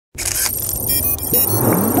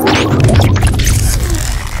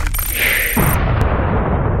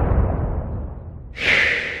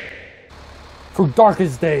through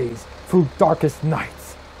darkest days, through darkest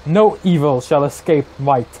nights, no evil shall escape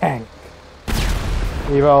my tank.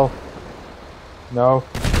 Evil. No,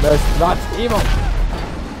 that's not evil.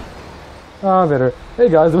 Ah, better. Hey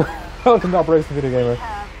guys, welcome to Operation Video Gamer.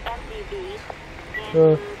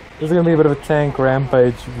 This is gonna be a bit of a tank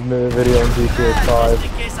rampage video on GTA 5. Just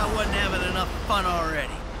in case I wasn't having enough fun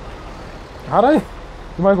already. How'd I?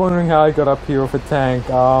 You might be wondering how I got up here with a tank.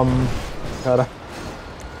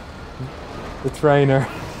 The trainer.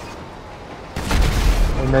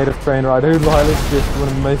 A native trainer. I do like this shit when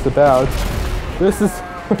I'm messed about. This is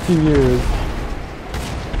what you use.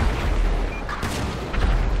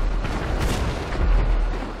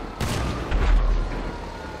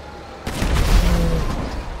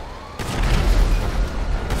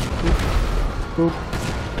 Boop.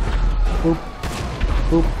 Boop.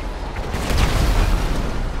 Boop.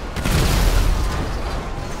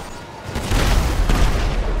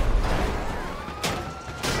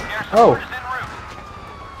 Oh.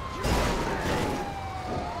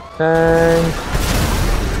 Tank.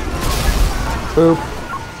 Boop.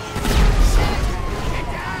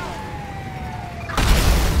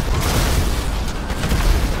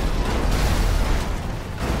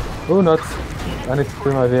 Oh, nuts. I need to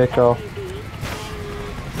clear my vehicle.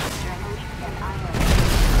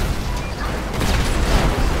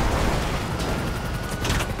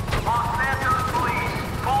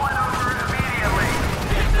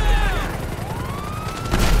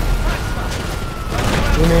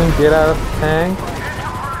 You mean get out of the tank?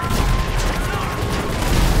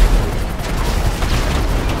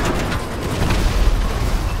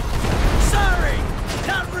 Sorry,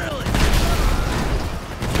 not really.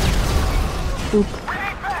 Oop.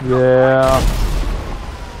 Yeah.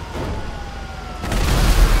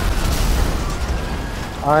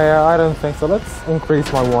 I don't think so. Let's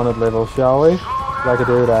increase my wanted level, shall we? I could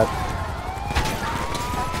do that.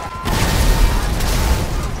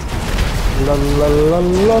 La la la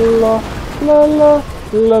la la la la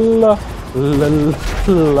la la la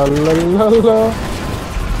la la la.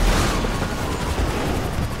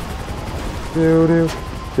 Do do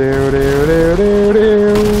do do do do do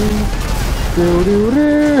do do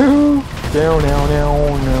do. Down down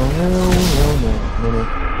down down down.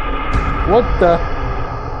 What the?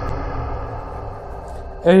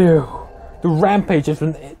 Ew! The Rampage has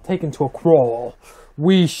been taken to a crawl.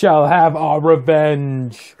 We shall have our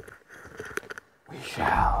revenge.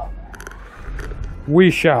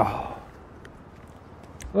 We shall.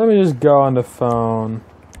 Let me just go on the phone.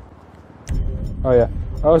 Oh yeah,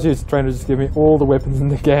 I was just trying to just give me all the weapons in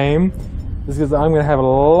the game. Just because I'm gonna have a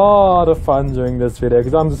lot of fun during this video.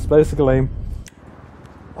 Because I'm just basically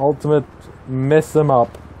ultimate mess them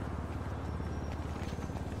up.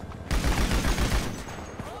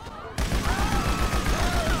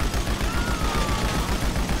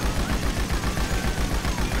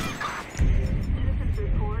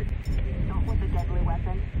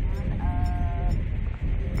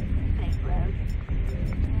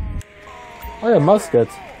 Oh yeah,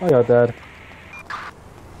 muskets. I got that.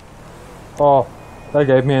 Oh, that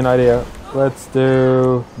gave me an idea. Let's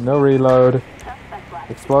do no reload,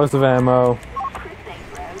 explosive ammo,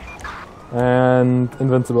 and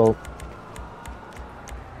invincible.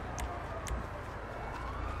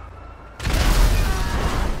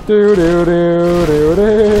 Do do do do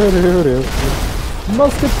do do do.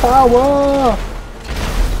 Musket power!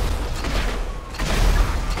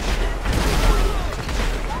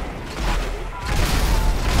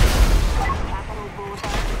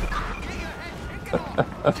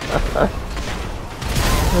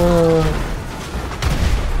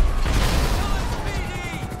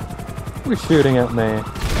 Who's shooting at me?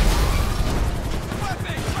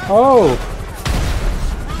 Oh!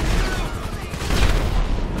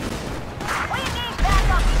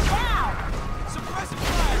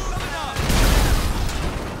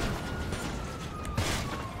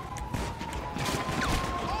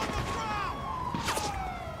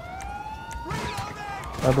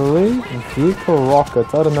 I believe vehicle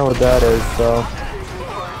rockets. I don't know what that is, so.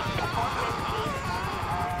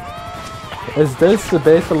 Is this the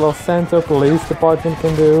base the Los Santos Police Department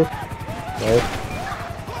can do? Right.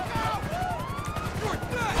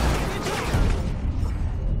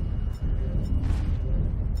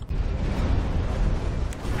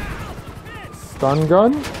 Stun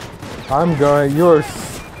gun? I'm going.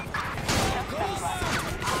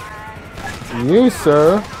 You,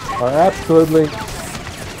 sir, are absolutely.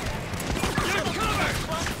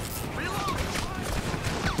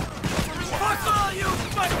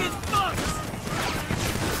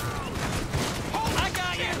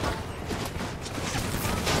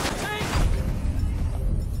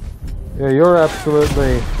 Yeah, you're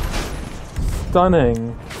absolutely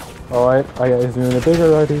stunning. Alright, I guess we need a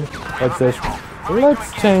bigger idea. What's this?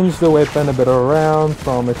 Let's change the weapon a bit around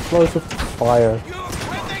from explosive to fire.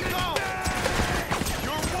 Where'd they go?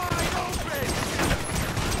 You're wide open!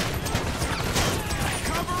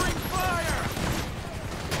 Covering fire!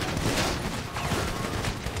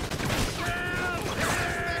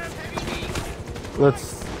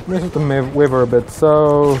 Let's mess with the Wyver a bit.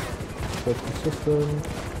 So, that's the system.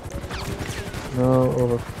 No,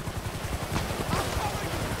 over.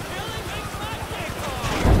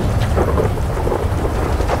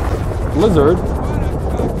 Blizzard?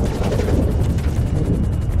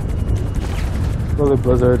 Really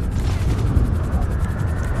blizzard.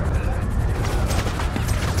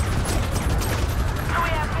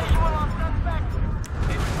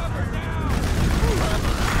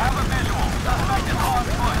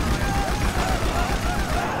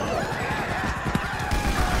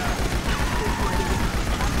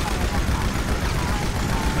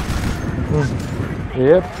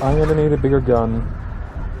 Yep, I'm gonna need a bigger gun.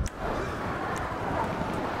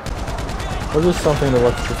 Or just something that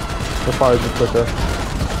lets the fire be quicker.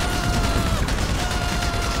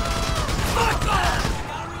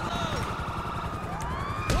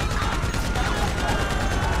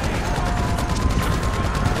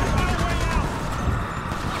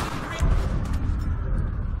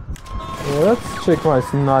 Yeah, let's check my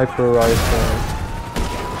sniper rifle.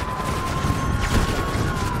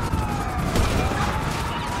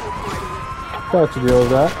 Got to deal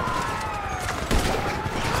with that.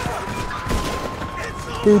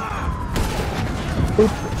 Boop.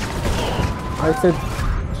 Boop. I said,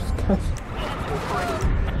 just catch.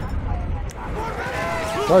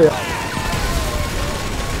 Oh yeah.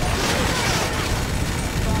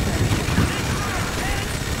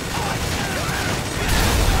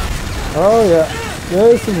 Oh yeah.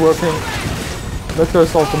 This is working. Let's go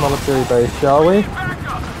assault the military base, shall we?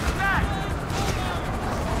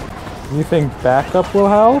 You think backup will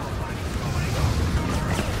help?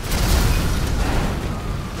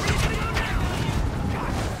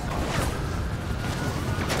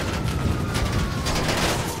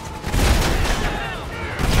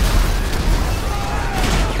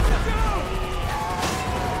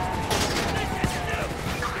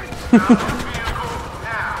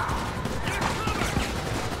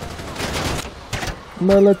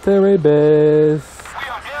 Military base.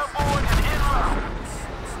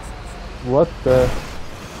 What the?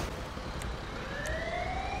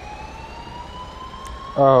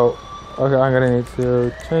 Oh, okay, I'm gonna need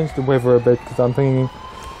to change the Wyver a bit because I'm thinking.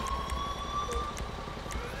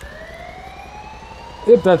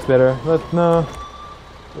 Yep, that's better.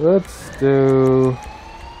 Let's do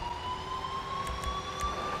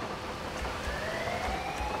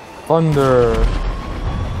thunder.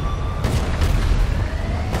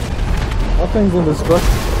 Nothing's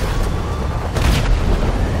indestructible.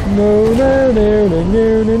 No, no, no, no,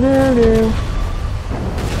 no, no, no, no.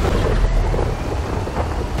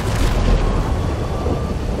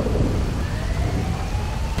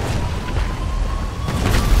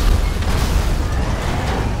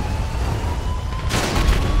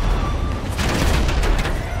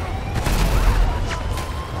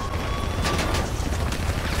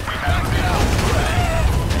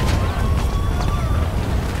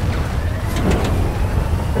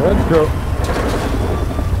 Let's go.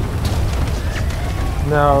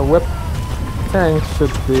 Now, whip tank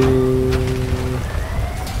should be.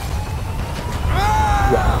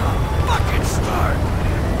 Yeah. Fucking start!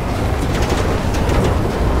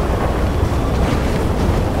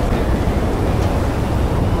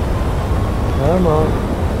 Come on.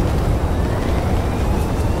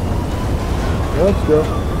 Let's go.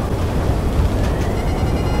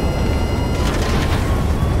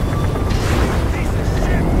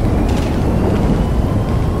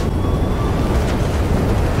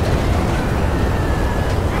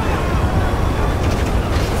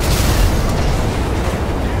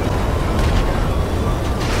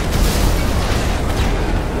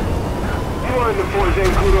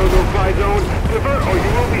 Zone, divert or you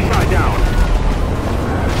will be shot down.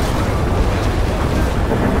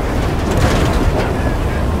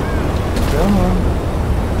 Come on.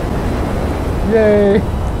 Yay!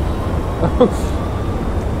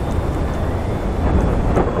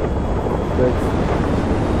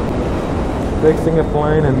 Fixing a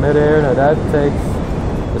plane in midair, now that takes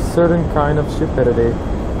a certain kind of stupidity.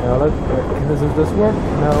 Now does this work?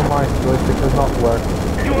 No, my joystick does not work.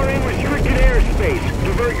 You are in restricted airspace.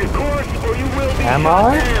 Divert your course or you will be Am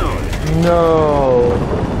shot I? down. No.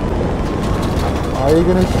 Are you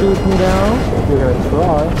gonna shoot me down? You're gonna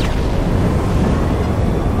try.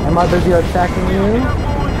 Am I busy attacking you?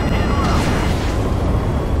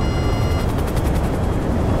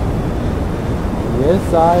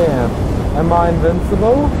 Yes, I am. Am I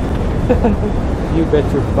invincible? You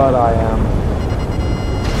bet your butt I am.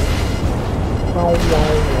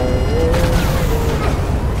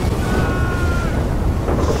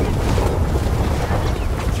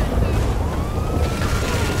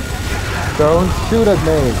 Don't shoot at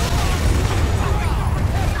me.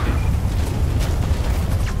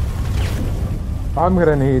 I'm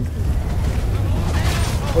gonna need...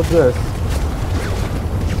 What's this?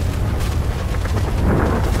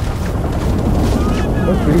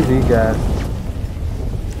 What's VG gas?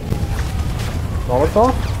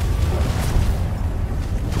 Molotov?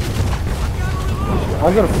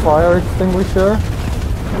 I got a fire extinguisher.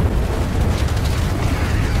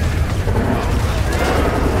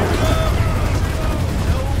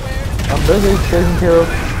 I'm busy taking care of...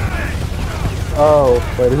 Oh,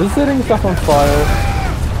 wait, is this setting stuff on fire?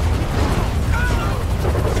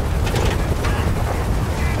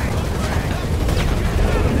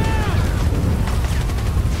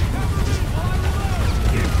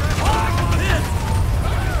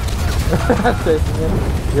 Chasing it.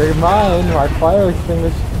 You're mine, my fire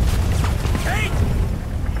extinguisher.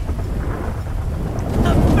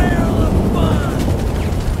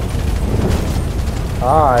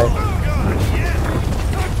 Hi.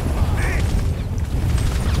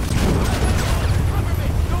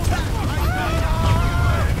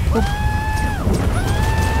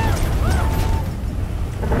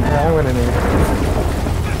 Yeah, I'm gonna need.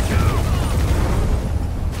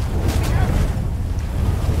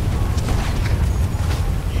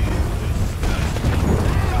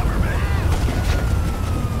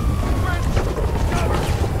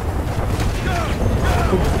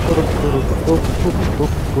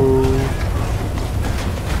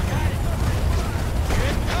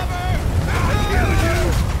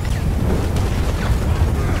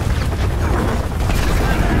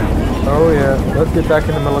 Oh yeah, let's get back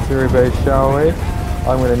in the military base, shall we?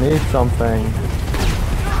 I'm gonna need something.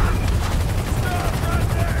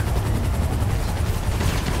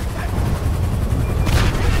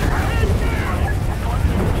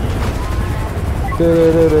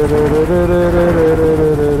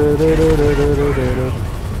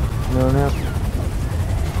 No.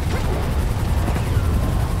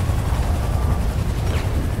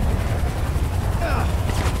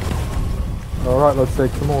 Alright, let's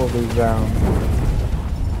take some more of these down.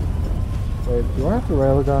 Wait, do I have the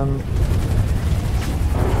railgun?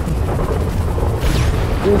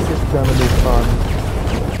 This is gonna be fun.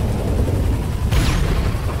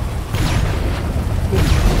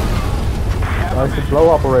 I should blow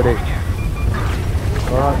up already.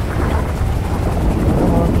 Alright.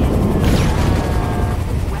 Come on.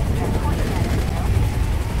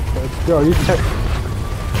 Let's go, you can...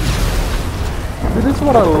 See, this is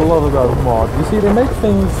what I love about mods. You see, they make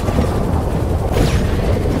things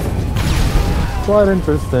quite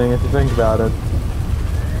interesting if you think about it.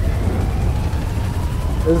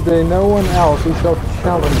 Is there no one else who shall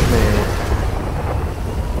challenge me?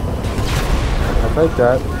 I'll take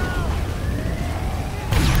that.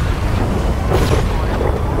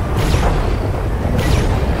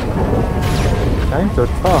 Tanks are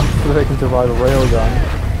tough, so they can survive a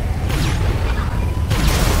railgun.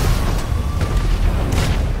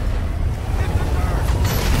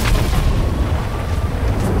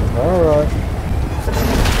 Alright.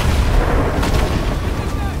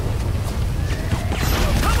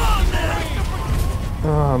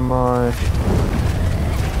 Oh my.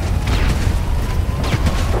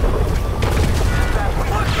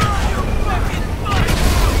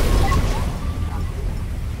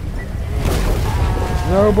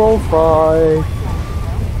 Noble fight.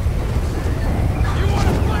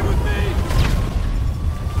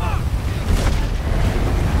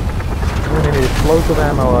 Explosive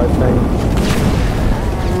ammo, I think.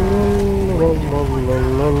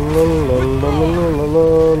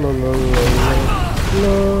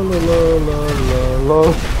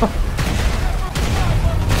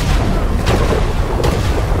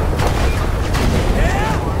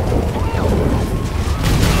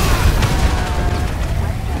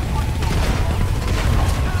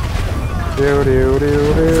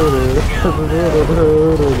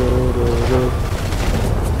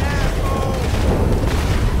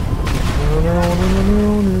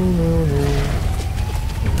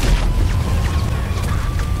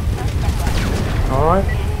 Alright.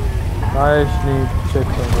 I just need to check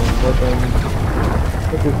some weapons.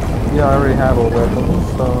 Yeah, I already have all weapons,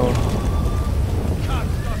 so...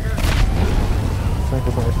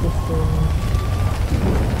 Sacrifice system.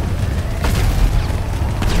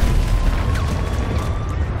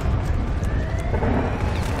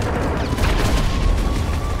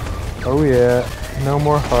 Oh yeah, no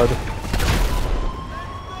more HUD.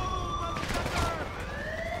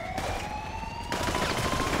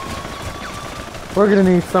 We're gonna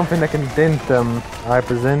need something that can dent them. I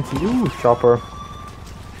present to you, Chopper.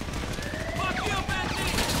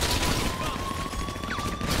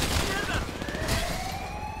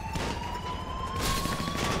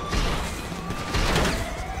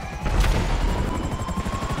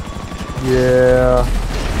 Yeah.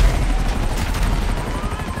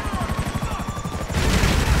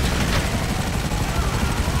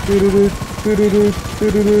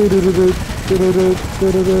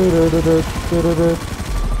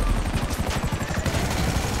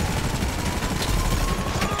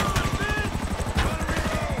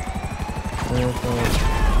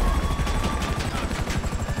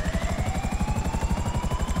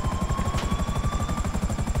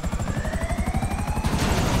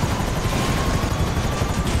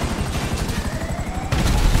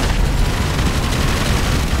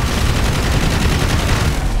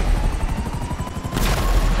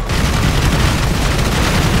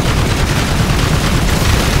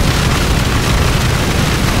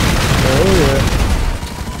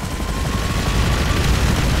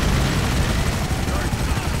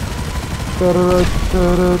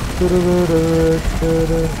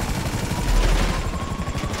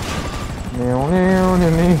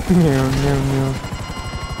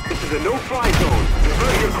 This is a no-fly zone.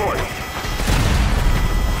 Divert your course.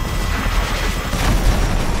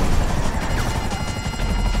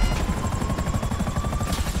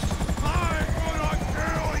 I'm gonna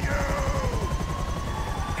kill you!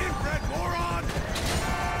 Inbred moron!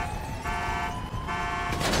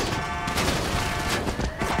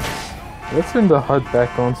 Let's turn the HUD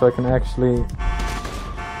back on so I can actually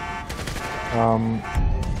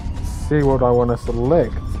see what I want to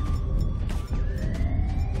select.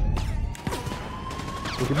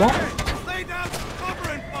 Lay down some cover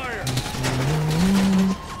and fire!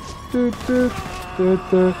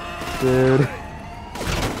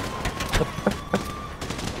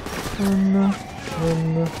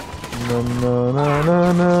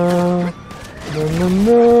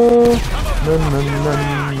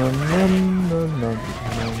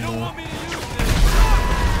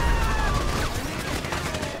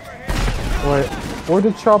 Wait, where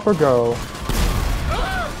did Chopper go?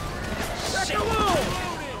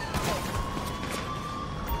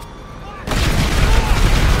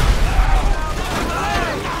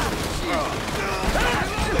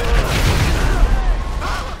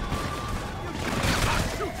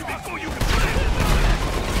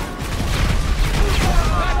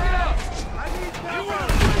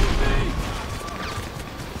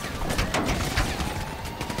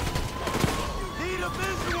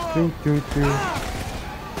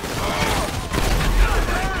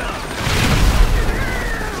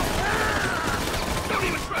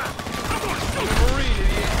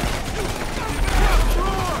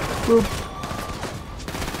 Boop.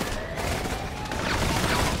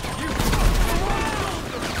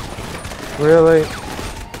 Really?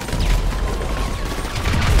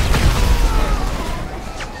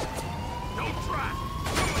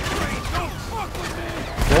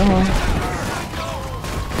 Come on.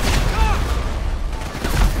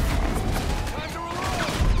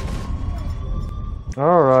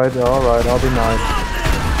 Alright, I'll be nice.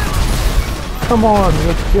 Come on,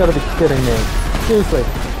 you gotta be kidding me. Seriously.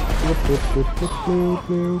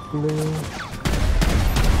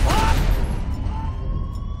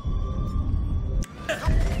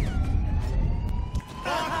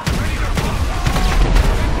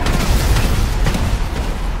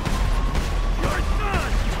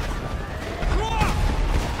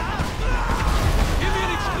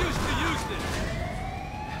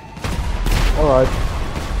 Alright.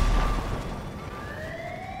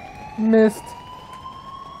 Missed.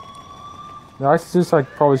 I just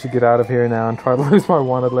probably should get out of here now and try to lose my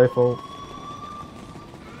wanted level.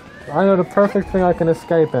 I know the perfect thing I can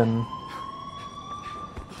escape in.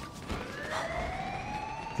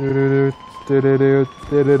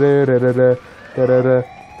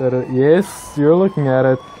 Yes, you're looking at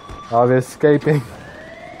it. I'll be escaping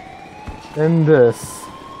in this.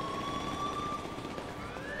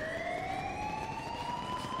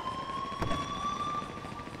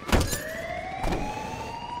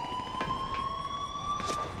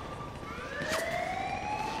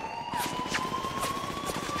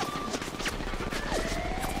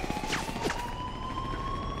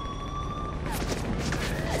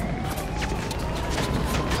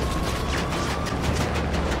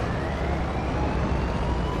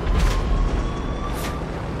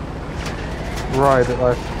 Right,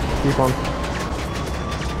 I keep on.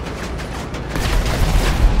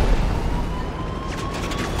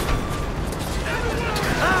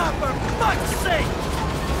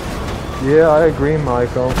 Yeah, I agree,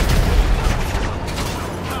 Michael.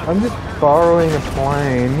 I'm just borrowing a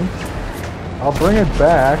plane. I'll bring it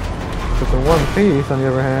back. But in one piece, on the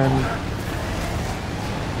other hand.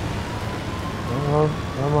 Come on,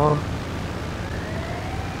 come on.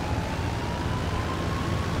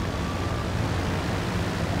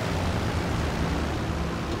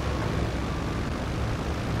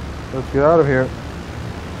 Let's get out of here.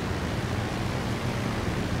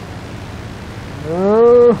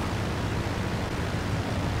 Oh.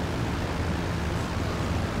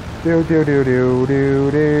 Do do do do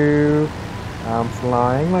do do. I'm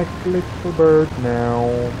flying like a little bird now.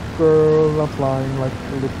 Girl, I'm flying like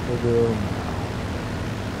a little girl now.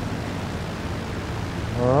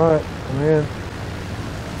 Alright, come in.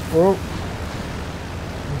 Oh.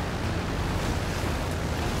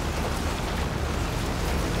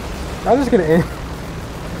 I'm just gonna end.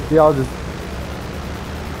 Yeah, I'll just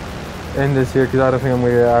end this here because I don't think I'm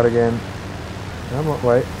gonna get out again.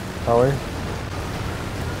 Wait, are we?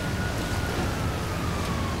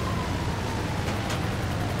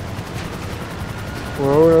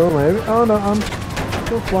 Whoa, maybe. Oh no, I'm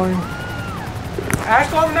still flying.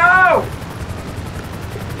 Ashland, no!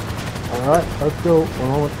 Alright, let's go. One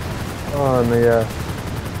moment. Oh, and the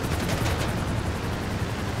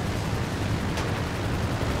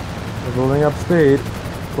we're building up speed.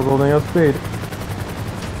 We're building up speed.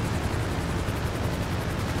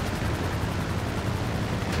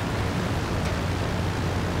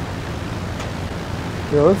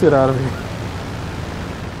 Yeah, let's get out of here.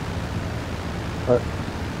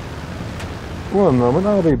 One moment,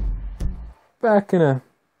 I'll be back in a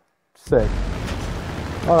sec.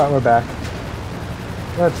 Alright, we're back.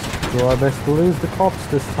 Let's do our best to lose the cops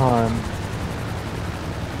this time.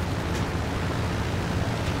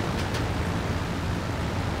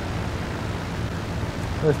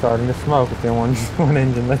 We're starting to smoke with the one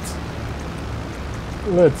engine. Let's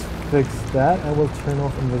fix that and we'll turn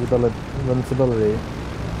off invincibility.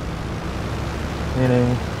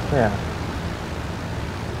 Meaning, yeah.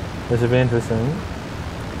 This should be interesting.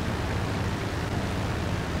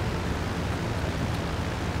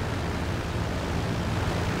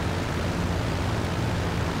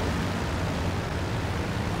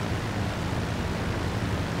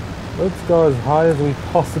 Let's go as high as we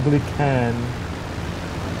possibly can.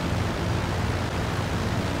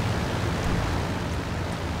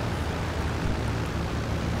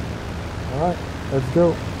 Alright, let's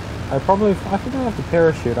go. I think I have to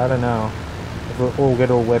parachute, I don't know. If we'll all get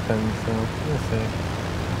all weapons, so we'll see.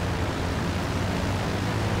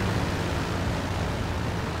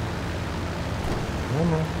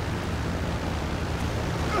 Come on.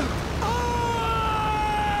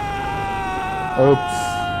 Oops.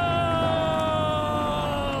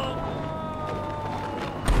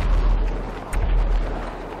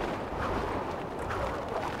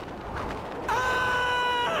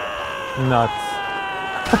 Nuts.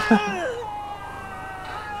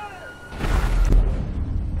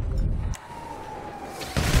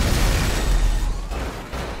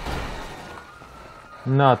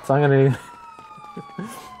 Nuts. I'm gonna.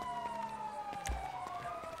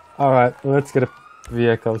 Alright, let's get a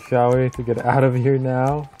vehicle, shall we? To get out of here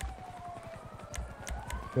now.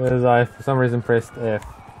 Because I, for some reason, pressed F.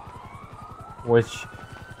 Which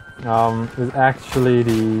is actually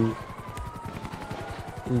the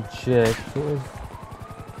eject.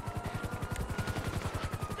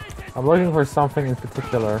 I'm looking for something in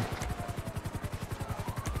particular.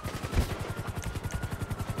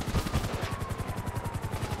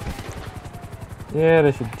 Yeah,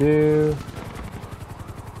 they should do.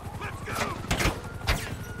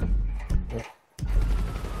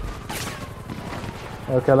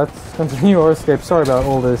 Okay, let's continue our escape. Sorry about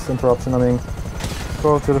all this interruption. I mean,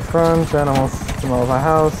 go to the front, then almost come out of my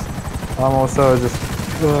house. I'm also just.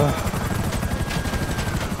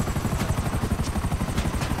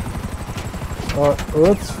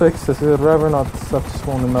 Let's fix this. I'd rather not have to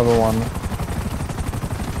spawn another one.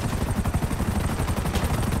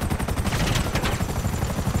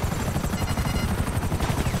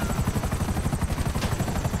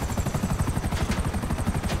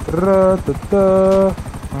 Ra-da-da.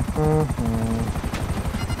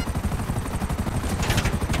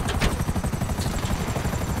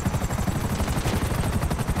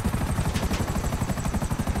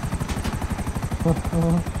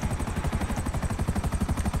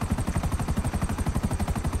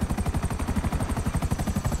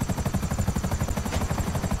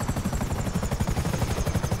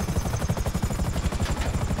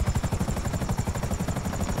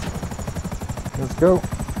 Let's go.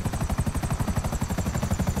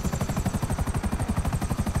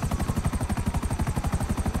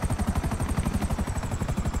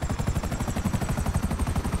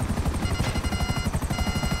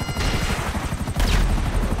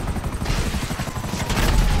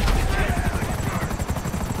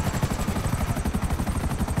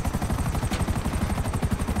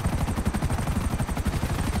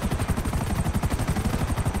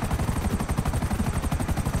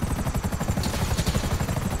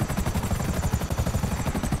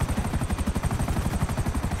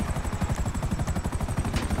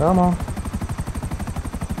 Come on.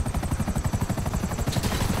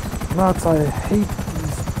 Nuts, I hate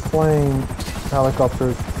these plane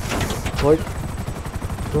helicopters. Wait.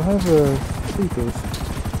 Do I have speakers?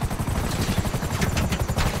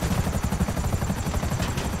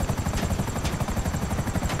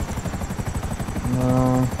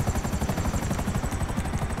 No.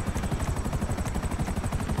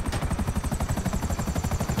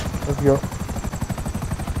 Let's go.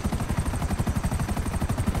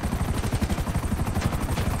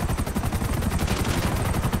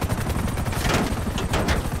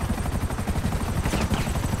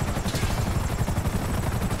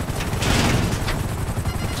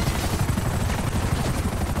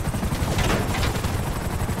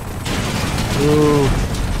 Ooh.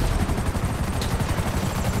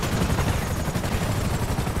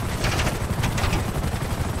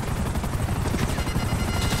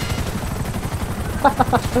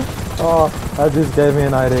 Oh, that just gave me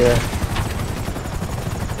an idea.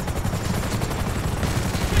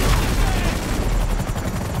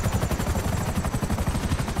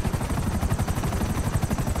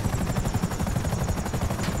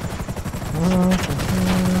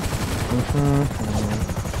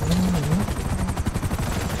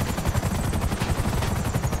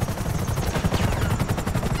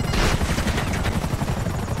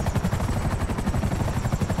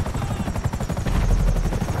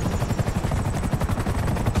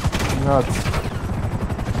 Nuts.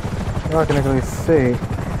 I can actually see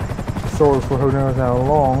swords for who knows how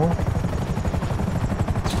long.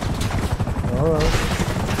 Alright.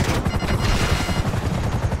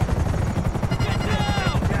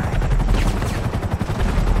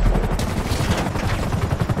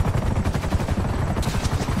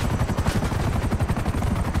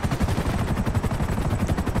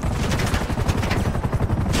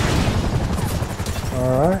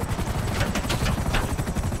 Alright.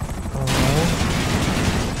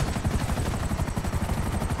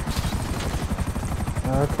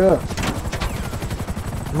 Okay.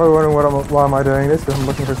 I'm wondering why am I doing this, because I'm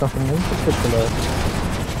looking for something in particular.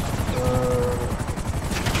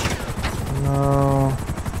 No.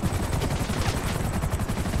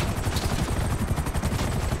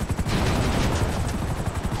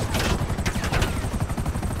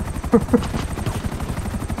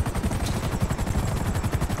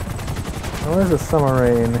 Where's the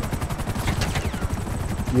submarine?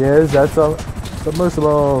 Yes, that's a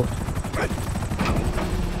submersible.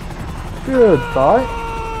 Goodbye.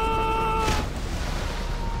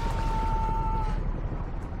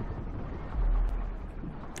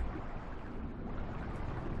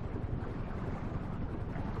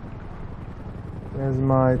 There's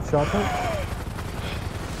my chopper.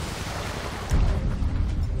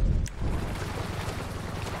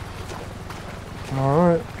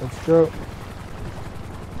 Alright, let's go.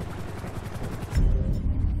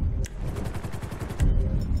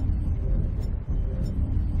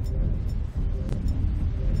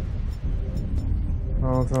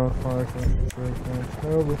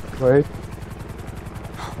 Wait.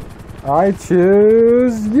 I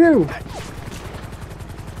choose you.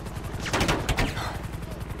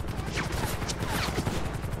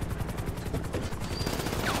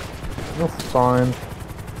 You're fine.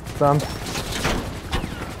 Sam.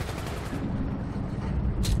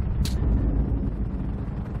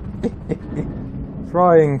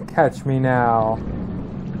 Try and catch me now.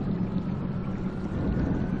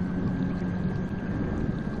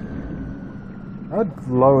 How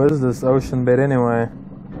low is this ocean bed anyway?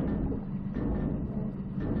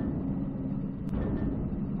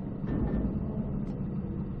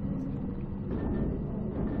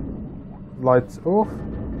 Lights off.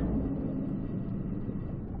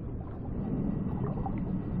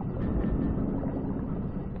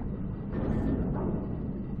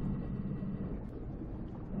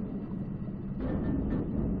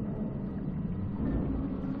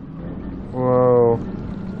 Whoa.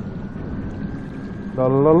 La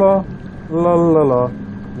la la la la la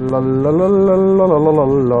la la la la la la la la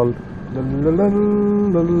la.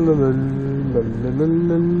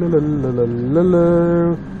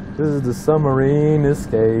 This is the submarine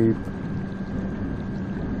escape.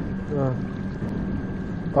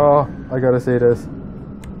 Oh, I gotta see this.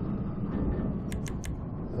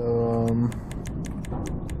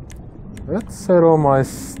 Let's set all my.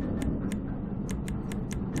 Is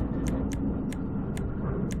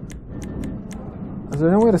there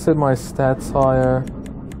any way to set my stats higher?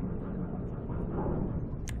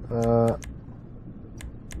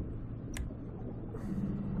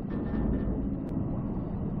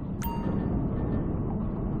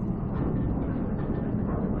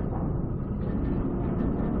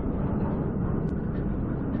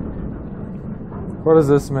 What does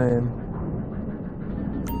this mean?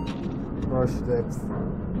 Rush depth.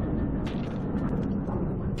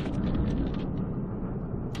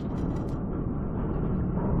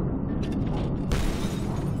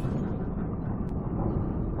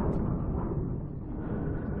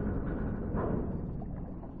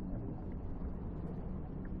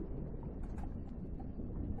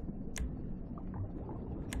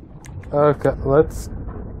 Okay, let's...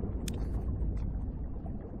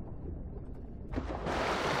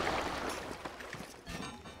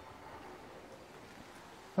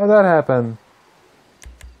 How'd that happen?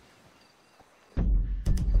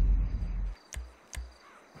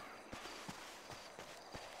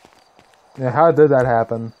 Yeah, how did that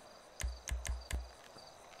happen?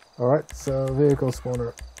 Alright, so vehicle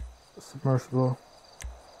spawner. Submersible.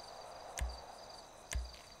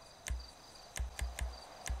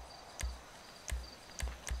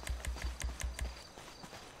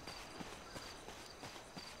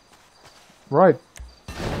 Right.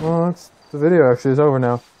 Well, the video actually is over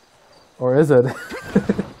now. Or is it?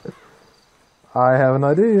 I have an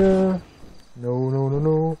idea. No, no, no,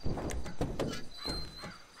 no.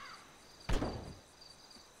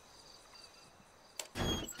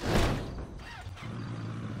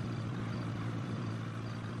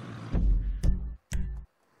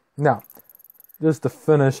 Now, just to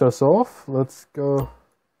finish us off, let's go.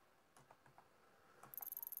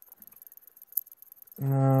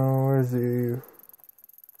 Now, where's he?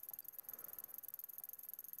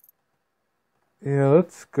 Yeah,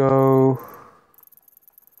 let's go.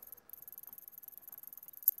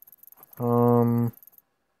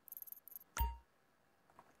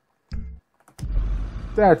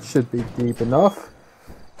 That should be deep enough.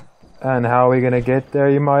 And how are we gonna get there,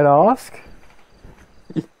 you might ask?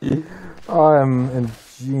 I'm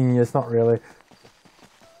ingenious, not really.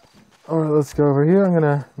 Alright, let's go over here. I'm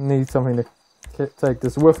gonna need something to take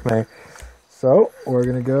this with me. So, we're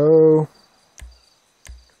gonna go...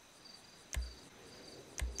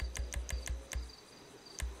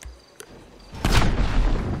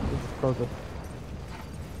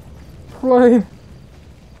 Plane!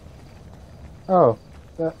 Oh,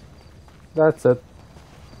 that's it.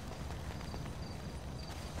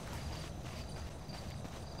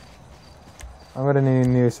 I'm gonna need a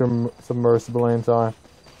new submersible in time.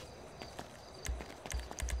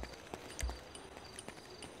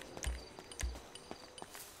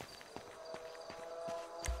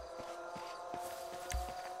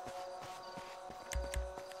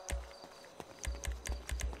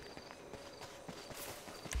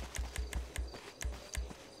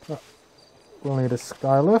 We'll need a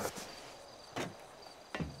skylift.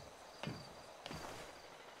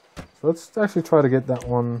 So let's actually try to get that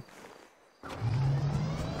one.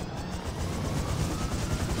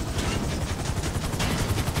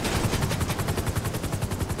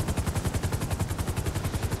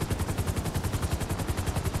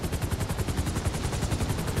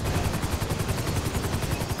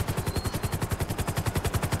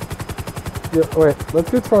 Yeah, wait,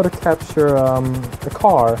 let's go try to capture the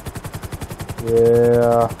car.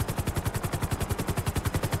 Yeah.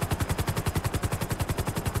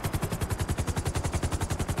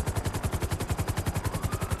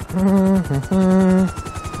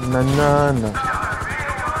 Na na na.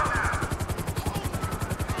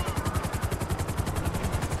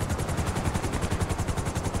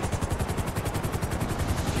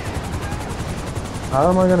 How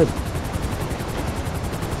am I gonna?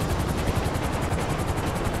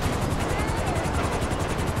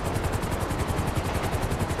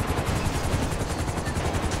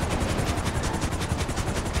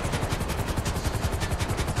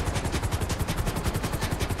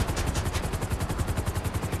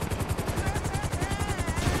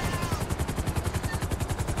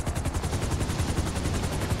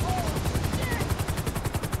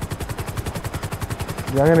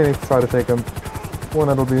 Yeah, I'm gonna need to try to take one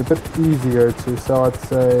that'll be a bit easier to, so I'd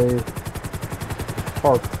say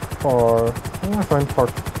parked car. I'm gonna find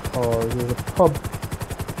parked car. There's a pub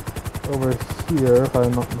over here, if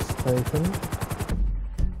I'm not mistaken.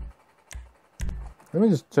 Let me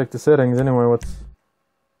just check the settings anyway. What's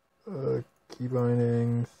key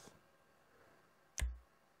bindings,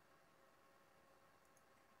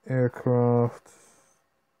 aircraft.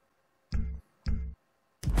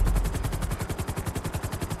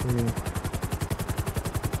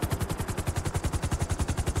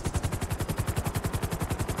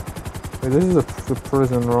 Wait, this is the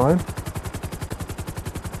prison, right?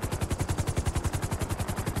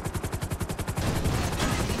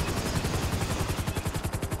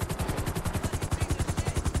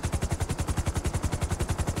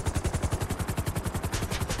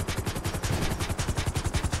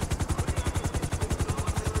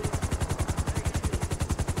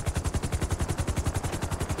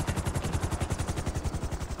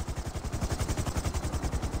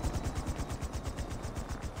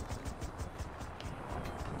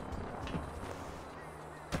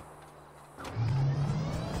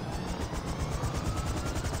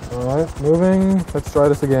 Alright, moving. Let's try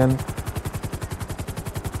this again.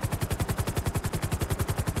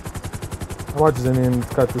 I might just need to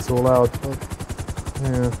cut this all out, but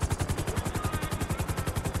yeah.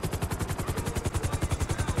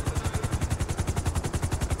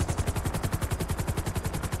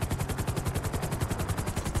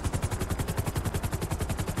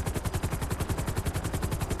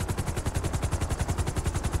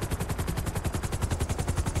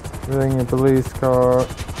 Getting a police car.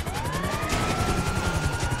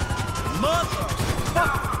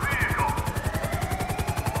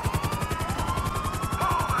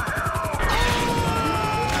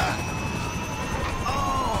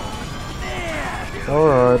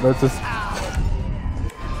 Alright, let's just...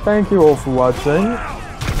 Thank you all for watching.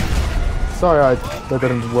 Sorry that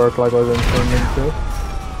didn't work like I was intending to.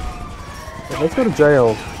 But let's go to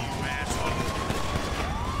jail.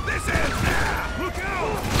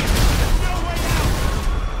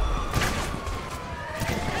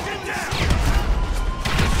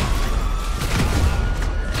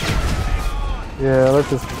 Yeah, let's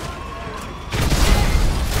just...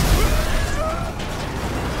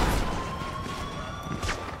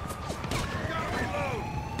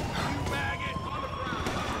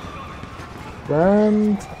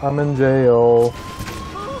 And I'm in jail.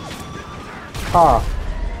 Ha!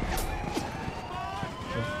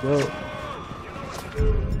 Let's go.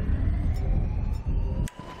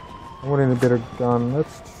 I want a better gun.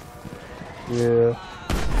 Let's... Yeah.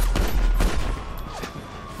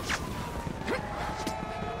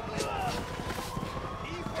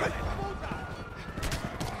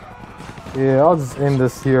 Yeah, I'll just end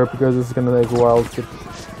this here because this is gonna take a while to...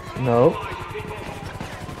 No.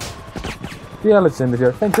 Yeah, let's end it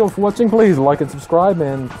here. Thank you all for watching. Please like and subscribe,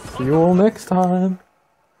 and see you all next time.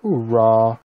 Hoorah.